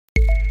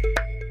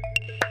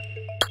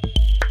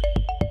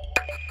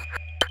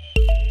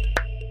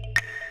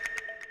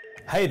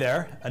Hey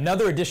there,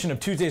 another edition of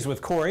Tuesdays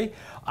with Corey.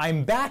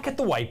 I'm back at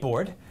the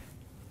whiteboard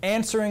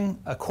answering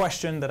a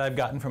question that I've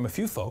gotten from a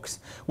few folks,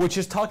 which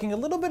is talking a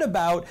little bit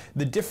about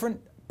the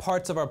different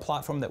parts of our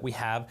platform that we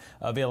have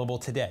available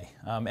today.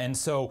 And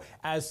so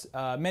as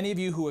many of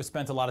you who have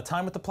spent a lot of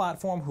time with the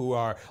platform, who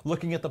are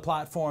looking at the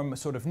platform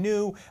sort of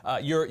new,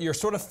 you're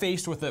sort of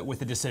faced with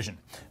a decision.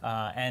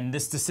 And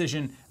this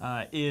decision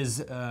is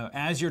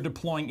as you're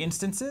deploying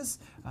instances,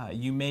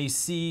 you may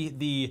see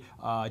the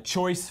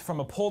choice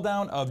from a pull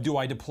down of, do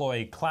I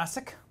deploy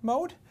classic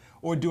mode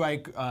or do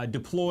I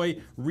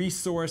deploy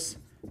resource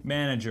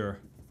manager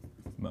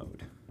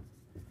mode?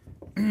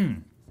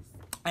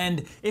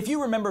 And if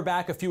you remember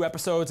back a few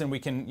episodes, and we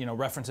can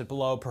reference it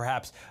below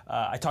perhaps,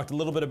 I talked a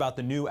little bit about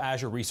the new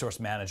Azure Resource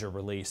Manager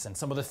release and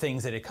some of the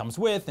things that it comes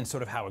with and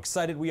sort of how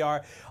excited we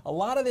are. A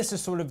lot of this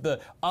is sort of the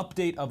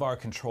update of our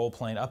control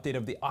plane, update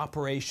of the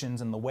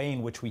operations and the way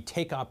in which we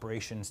take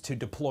operations to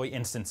deploy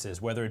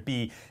instances, whether it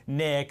be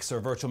NICs or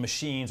virtual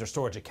machines or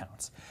storage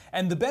accounts.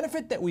 And the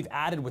benefit that we've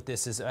added with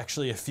this is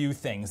actually a few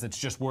things that's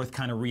just worth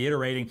kind of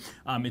reiterating.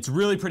 It's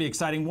really pretty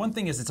exciting. One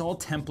thing is it's all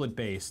template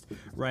based,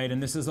 right?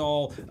 And this is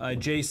all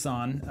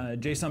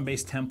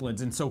JSON-based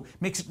templates, and so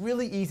makes it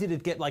really easy to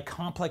get like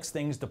complex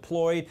things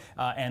deployed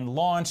and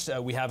launched.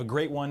 We have a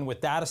great one with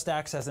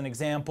DataStax as an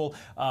example.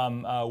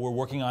 We're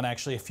working on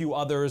actually a few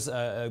others,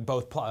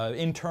 both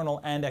internal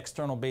and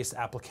external based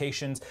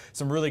applications.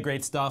 Some really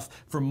great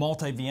stuff for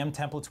multi-VM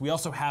templates. We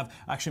also have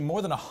actually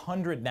more than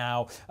 100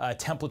 now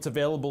templates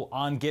available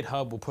on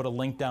GitHub. We'll put a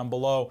link down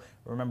below.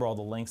 Remember all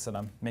the links that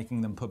I'm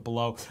making them put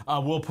below.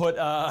 We'll put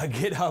a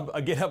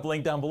GitHub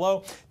link down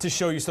below to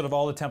show you sort of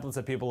all the templates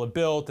that people have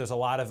built. There's a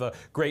lot of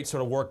great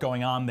sort of work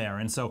going on there.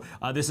 And so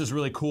this is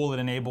really cool. It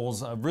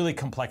enables really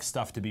complex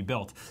stuff to be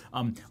built.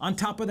 On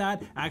top of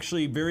that,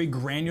 actually very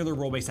granular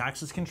role-based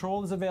access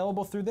control is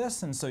available through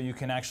this. And so you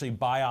can actually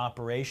by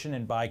operation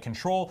and by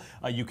control,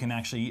 you can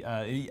actually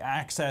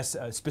access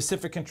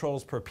specific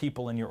controls per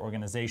people in your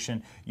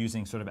organization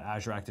using sort of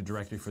Azure Active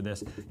Directory for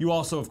this. You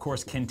also, of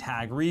course, can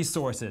tag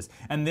resources.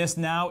 And this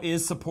now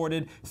is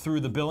supported through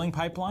the billing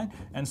pipeline.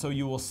 And so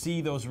you will see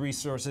those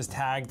resources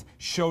tagged,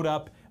 showed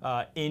up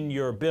in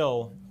your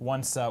bill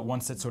once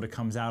it sort of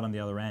comes out on the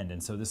other end.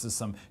 And so this is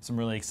some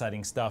really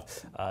exciting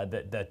stuff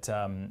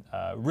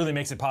that really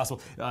makes it possible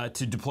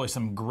to deploy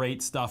some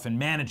great stuff and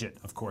manage it,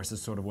 of course,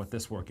 is sort of what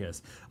this work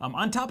is.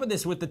 On top of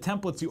this, with the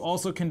templates, you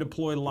also can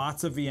deploy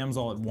lots of VMs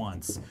all at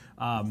once.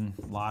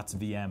 Lots of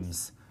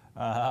VMs.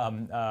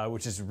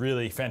 Which is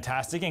really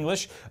fantastic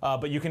English,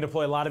 but you can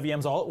deploy a lot of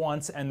VMs all at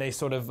once, and they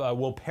sort of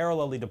will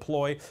parallelly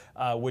deploy,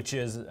 which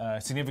is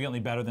significantly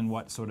better than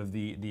what sort of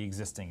the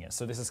existing is.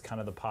 So this is kind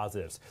of the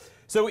positives.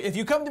 So if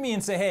you come to me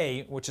and say,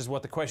 hey, which is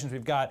what the questions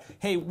we've got,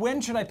 hey, when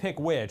should I pick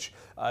which?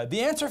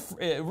 The answer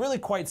really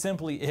quite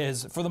simply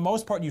is, for the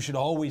most part, you should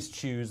always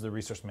choose the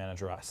resource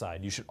manager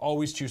side. You should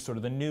always choose sort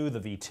of the new, the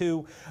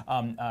V2,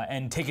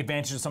 and take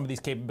advantage of some of these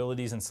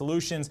capabilities and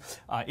solutions.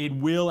 It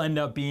will end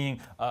up being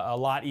a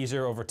lot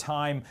easier over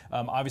time.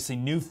 Obviously,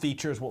 new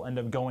features will end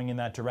up going in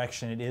that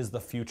direction. It is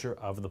the future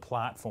of the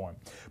platform.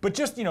 But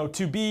just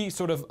to be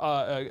sort of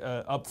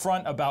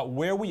upfront about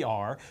where we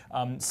are,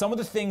 some of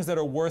the things that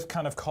are worth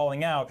kind of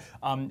calling out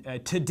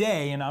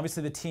today, and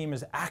obviously the team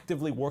is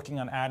actively working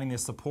on adding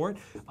this support.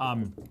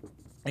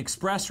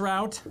 Express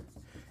route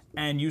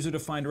and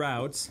user-defined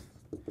routes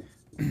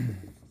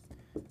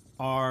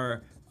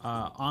are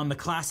on the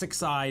classic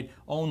side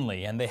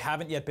only, and they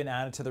haven't yet been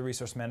added to the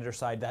resource manager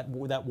side. That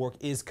work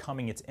is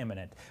coming, it's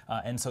imminent.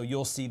 And so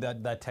you'll see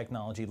that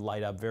technology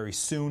light up very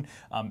soon.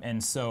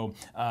 And so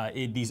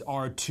these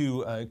are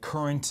two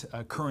current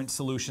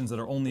solutions that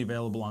are only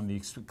available on the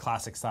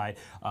classic side,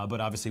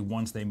 but obviously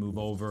once they move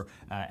over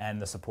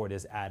and the support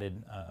is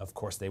added, of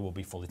course they will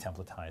be fully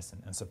templatized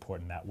and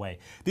supported in that way.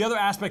 The other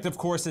aspect, of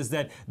course, is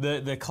that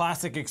the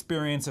classic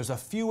experience, there's a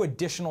few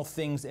additional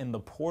things in the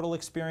portal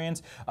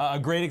experience. A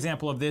great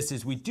example of this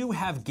is we do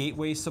have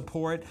gateway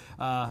support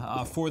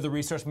for the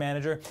resource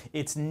manager.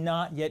 It's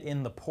not yet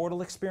in the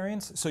portal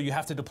experience, so you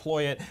have to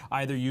deploy it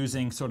either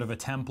using sort of a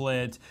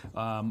template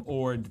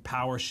or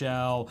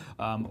PowerShell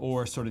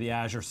or sort of the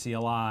Azure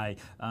CLI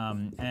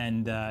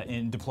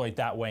and deploy it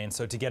that way. And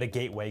so to get a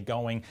gateway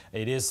going,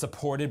 it is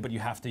supported, but you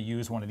have to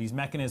use one of these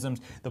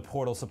mechanisms. The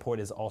portal support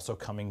is also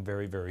coming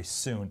very, very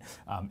soon.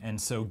 And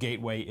so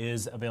gateway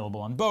is available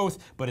on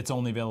both, but it's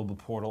only available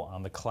portal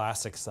on the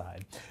classic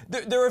side.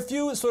 There are a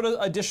few sort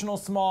of additional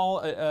small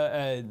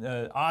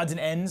odds and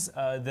ends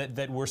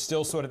that we're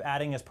still sort of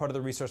adding as part of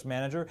the resource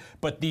manager,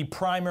 but the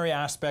primary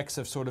aspects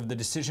of sort of the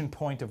decision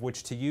point of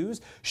which to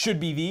use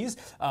should be these.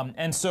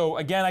 And so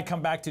again, I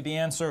come back to the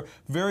answer,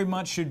 very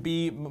much should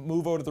be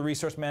move over to the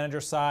resource manager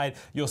side.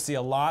 You'll see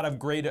a lot of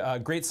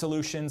great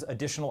solutions.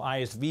 Additional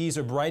ISVs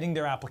are writing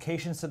their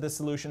applications to this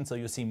solution, so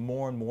you'll see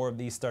more and more of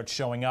these start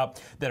showing up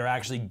that are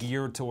actually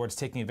geared towards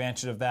taking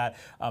advantage of that.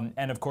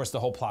 And of course, the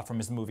whole platform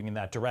is moving in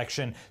that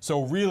direction.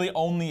 So really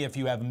only if you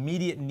you have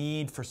immediate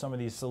need for some of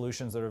these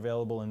solutions that are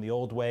available in the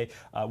old way,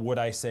 would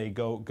I say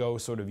go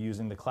sort of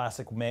using the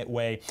classic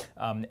way.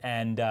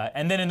 And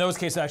then in those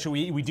cases,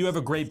 actually, we do have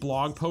a great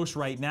blog post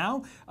right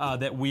now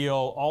that we'll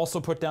also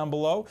put down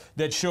below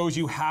that shows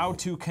you how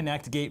to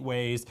connect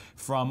gateways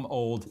from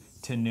old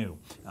to new.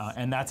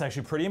 And that's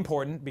actually pretty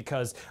important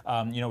because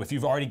if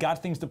you've already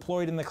got things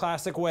deployed in the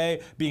classic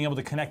way, being able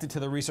to connect it to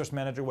the resource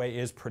manager way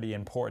is pretty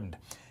important.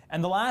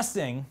 And the last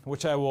thing,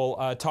 which I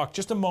will talk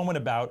just a moment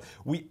about,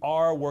 we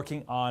are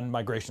working on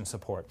migration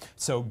support.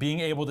 So being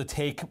able to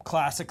take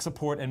classic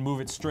support and move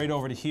it straight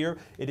over to here,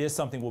 it is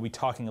something we'll be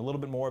talking a little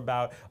bit more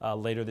about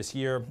later this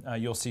year.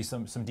 You'll see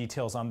some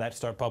details on that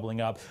start bubbling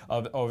up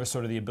over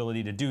sort of the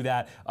ability to do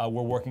that.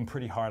 We're working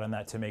pretty hard on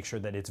that to make sure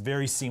that it's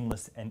very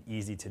seamless and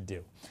easy to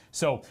do.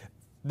 So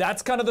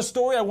that's kind of the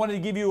story. I wanted to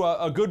give you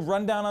a good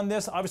rundown on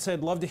this. Obviously, I'd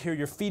love to hear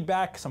your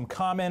feedback, some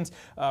comments,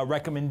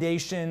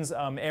 recommendations,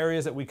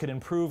 areas that we could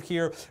improve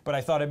here. But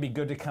I thought it'd be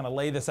good to kind of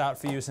lay this out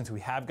for you since we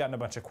have gotten a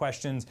bunch of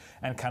questions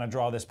and kind of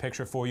draw this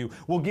picture for you.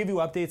 We'll give you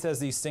updates as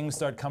these things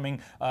start coming,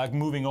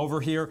 moving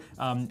over here,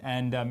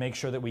 and make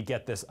sure that we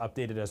get this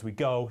updated as we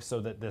go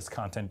so that this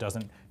content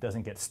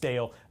doesn't get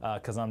stale,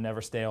 because I'm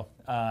never stale.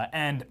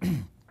 And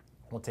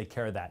we'll take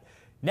care of that.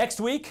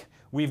 Next week,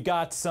 we've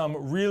got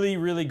some really,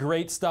 really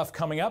great stuff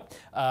coming up.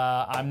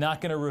 I'm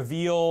not going to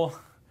reveal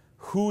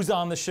who's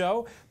on the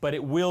show, but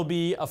it will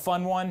be a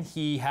fun one.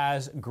 He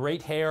has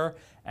great hair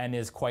and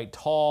is quite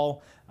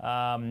tall,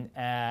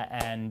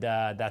 and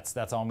that's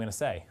all I'm going to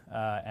say.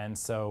 And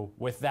so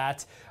with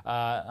that,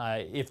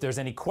 if there's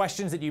any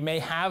questions that you may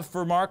have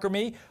for Mark or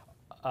me,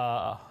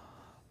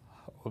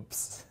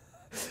 oops.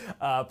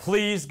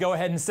 Please go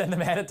ahead and send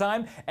them ahead of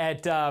time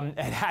at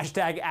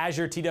hashtag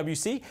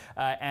AzureTWC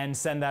and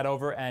send that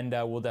over, and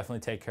we'll definitely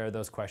take care of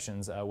those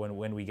questions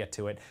when we get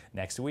to it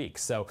next week.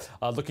 So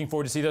looking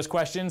forward to see those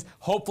questions.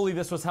 Hopefully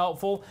this was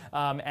helpful,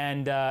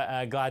 and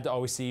glad to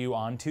always see you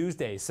on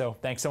Tuesdays. So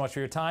thanks so much for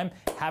your time.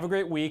 Have a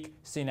great week.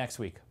 See you next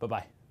week.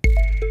 Bye-bye.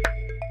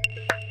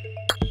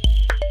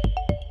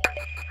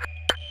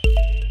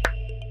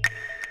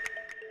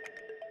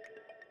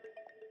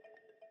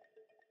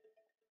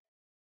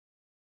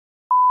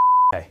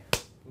 Okay.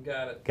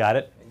 Got it. Got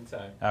it?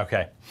 Anytime.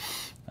 Okay.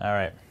 All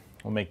right.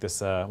 We'll make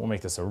this a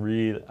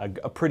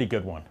pretty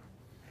good one.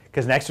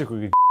 Because next week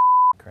we could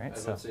right? I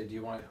was about to say, do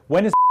you want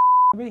when is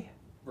be?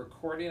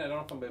 recording? I don't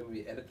know if I'm going to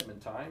be edit them in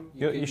time.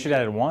 You should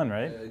edit one,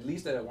 right? At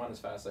least edit one as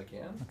fast as I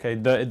can. Okay.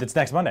 It's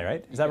next Monday,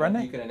 right? Is that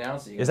Monday? You can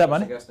announce it. Is that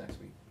Monday? I guess next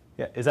week.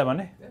 Yeah. Is that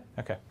Monday? Yeah.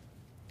 Okay.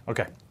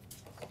 Okay.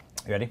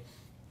 You ready?